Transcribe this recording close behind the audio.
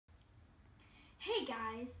Hey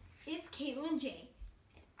guys, it's Caitlin J.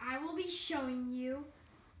 I will be showing you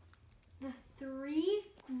the 3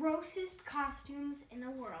 grossest costumes in the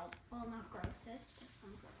world. Well, not grossest, there's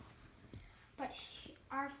some gross ones. But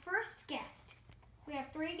our first guest, we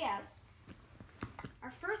have 3 guests. Our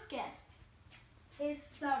first guest is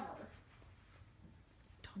Summer.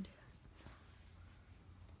 Don't do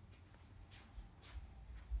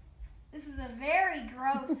that. This is a very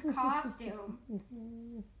gross costume.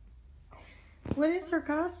 What is her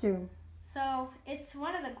costume? So, it's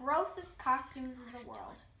one of the grossest costumes in the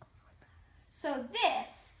world. So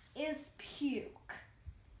this is puke.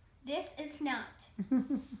 This is snot.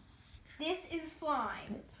 This is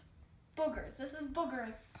slime. Boogers. This is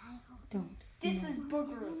boogers. Don't. This is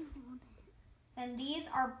boogers. And these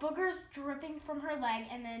are boogers dripping from her leg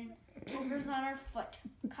and then boogers on her foot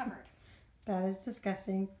covered. That is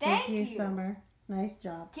disgusting. Thank you, you. Summer. Nice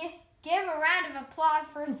job. Give a round of applause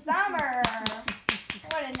for Summer.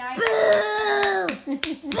 What a nice costume.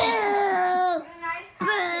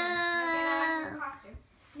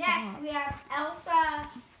 Next, we have Elsa.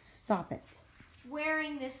 Stop it.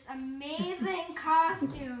 Wearing this amazing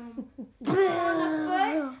costume. On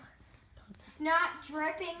the foot, snot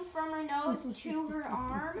dripping from her nose to her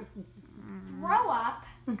arm, throw up,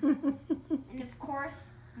 and of course,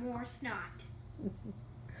 more snot.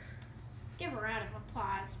 Give a round of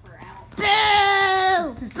applause for Elsa.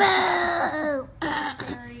 Boo! Boo!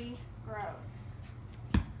 Very gross.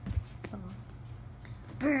 Stop.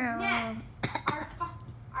 Boo! Next,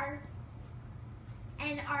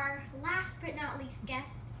 our last but not least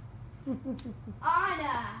guest,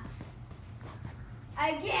 Anna.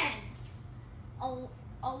 Again, a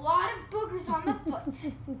lot of boogers on the foot. As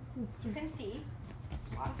you can see,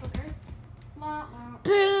 a lot of boogers.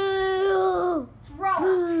 Boo! Throw up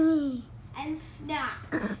Boo! and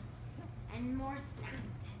snot and more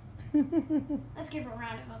snot. Let's give a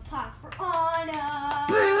round of applause for Anna.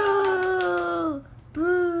 Boo!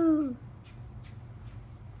 Boo!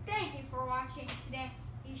 Thank you for watching today's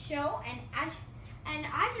show, and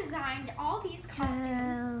I designed all these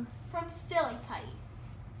costumes from Silly Putty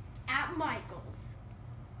at Michael's.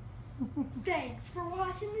 Thanks for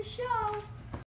watching the show.